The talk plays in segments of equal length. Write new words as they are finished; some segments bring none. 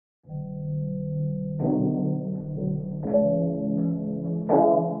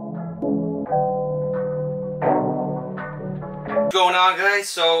Going on, guys?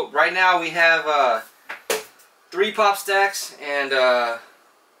 So right now we have 3 pop stacks and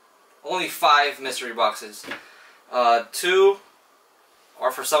only 5 mystery boxes. 2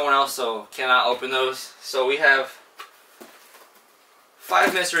 are for someone else, so cannot open those. So we have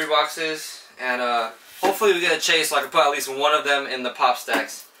 5 mystery boxes, and hopefully we get a chase so I can put at least one of them in the pop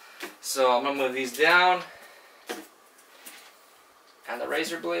stacks. So I'm gonna move these down, and the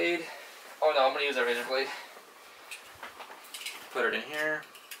razor blade. Oh no, I'm gonna use that razor blade. Put it in here.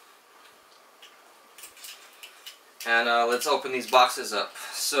 And let's open these boxes up.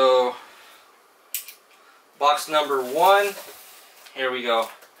 So, box number 1, here we go.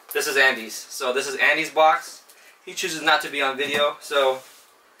 This is Andy's. So this is Andy's box. He chooses not to be on video, so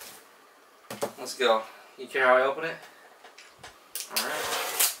let's go. You care how I open it? Alright.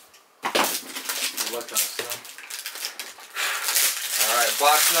 Alright,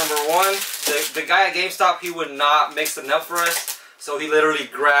 box number 1. The guy at Gamestop, he would not mix them up for us. So he literally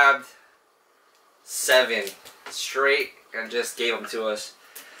grabbed 7 straight and just gave them to us.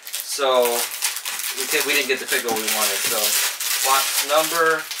 So we didn't get to pick what we wanted. So box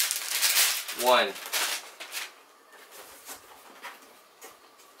number 1.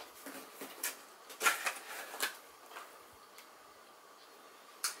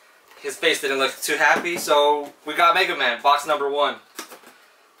 His face didn't look too happy, so we got Mega Man, box number 1.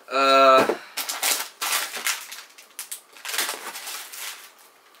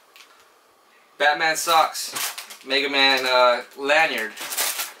 Batman socks, Mega Man lanyard,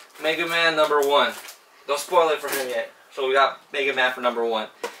 Mega Man number 1. Don't spoil it for him yet. So we got Mega Man for number 1.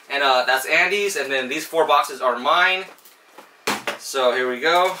 And that's Andy's, and then these 4 boxes are mine. So here we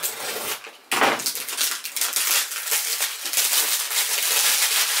go.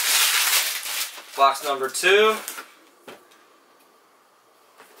 Box number 2.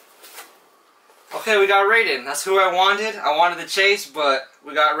 Okay, we got Raiden. That's who I wanted. I wanted the chase, but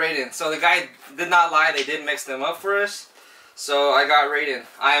we got Raiden. So the guy did not lie. They did mix them up for us. So I got Raiden.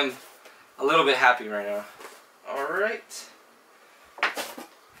 I am a little bit happy right now. Alright.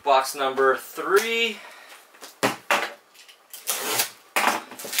 Box number 3.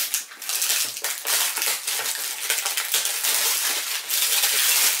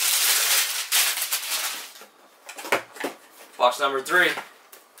 Box number 3.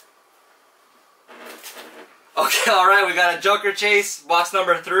 Okay, alright, we got a Joker chase, box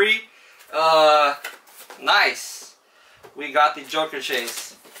number 3. Nice. We got the Joker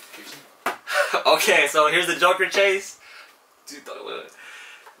chase. Okay, so here's the Joker chase.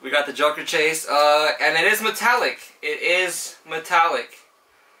 We got the Joker chase, and it is metallic. It is metallic.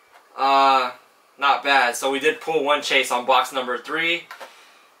 Not bad. So we did pull 1 chase on box number 3.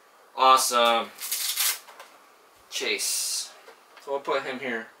 Awesome. Chase. So we'll put him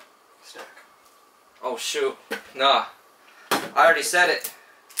here. Stack. Oh shoot. Nah. I already said it.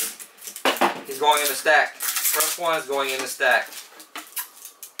 He's going in the stack. First one is going in the stack.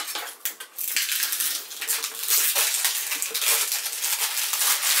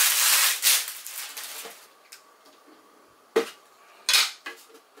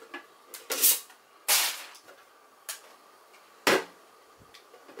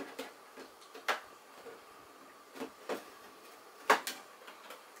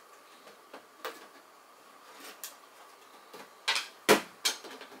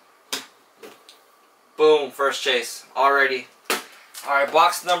 Boom, first chase. Alrighty. Alright,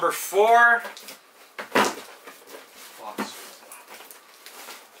 box number 4.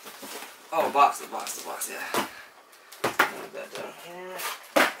 Box, yeah. Move that down here.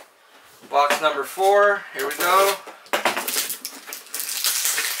 Box number 4. Here we go.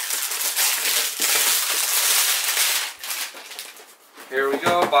 Here we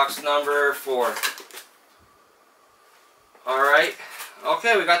go, box number 4. Alright.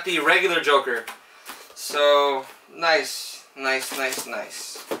 Okay, we got the regular Joker. So, nice. Alright,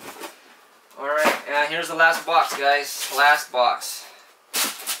 and here's the last box, guys. Last box.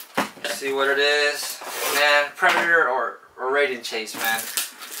 Let's see what it is. Man, Predator or Raiden chase, man.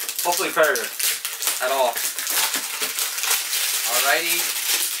 Hopefully Predator. At all. Alrighty.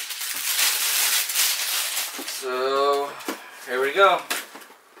 So, here we go.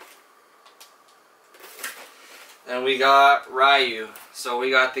 And we got Ryu. So we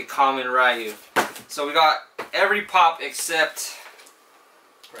got the common Ryu. So we got every pop except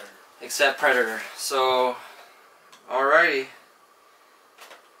Predator. So, alrighty.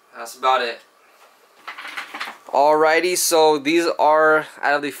 That's about it. Alrighty, so these are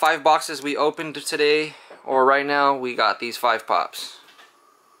out of the 5 boxes we opened today, or right now, we got these 5 pops.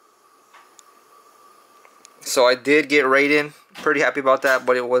 So I did get Raiden. Pretty happy about that,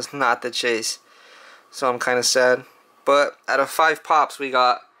 but it was not the chase. So I'm kind of sad. But out of 5 pops, we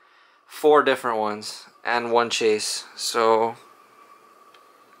got 4 different ones and 1 chase. So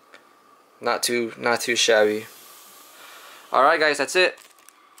not too shabby. All right, guys, that's it.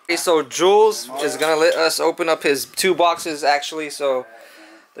 Okay, so Jules is gonna let us open up his 2 boxes actually. So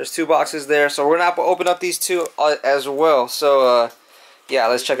there's 2 boxes there. So we're gonna open up these 2 as well. So yeah,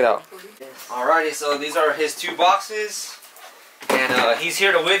 let's check it out. Alrighty, so these are his 2 boxes, and he's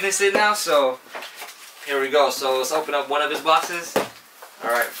here to witness it now. So here we go. So let's open up one of his boxes.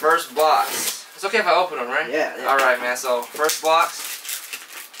 All right, first box. It's okay if I open them, right? Yeah. All right, man. So first box.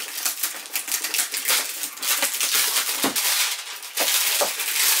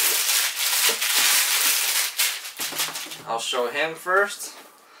 I'll show him first.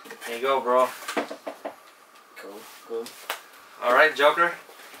 There you go, bro. Cool. All right, Joker.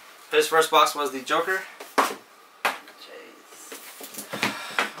 His first box was the Joker. Chase.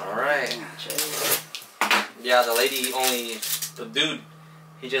 All right. Chase. Yeah, the dude,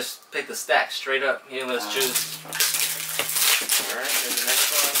 he just picked the stack straight up. He didn't let us choose. Alright, here's the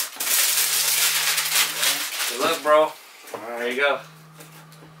next one. Good luck, bro. There you go.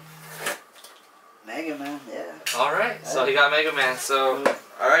 Mega Man, yeah. Alright, so he got Mega Man. So,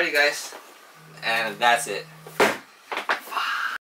 alrighty, guys. And that's it.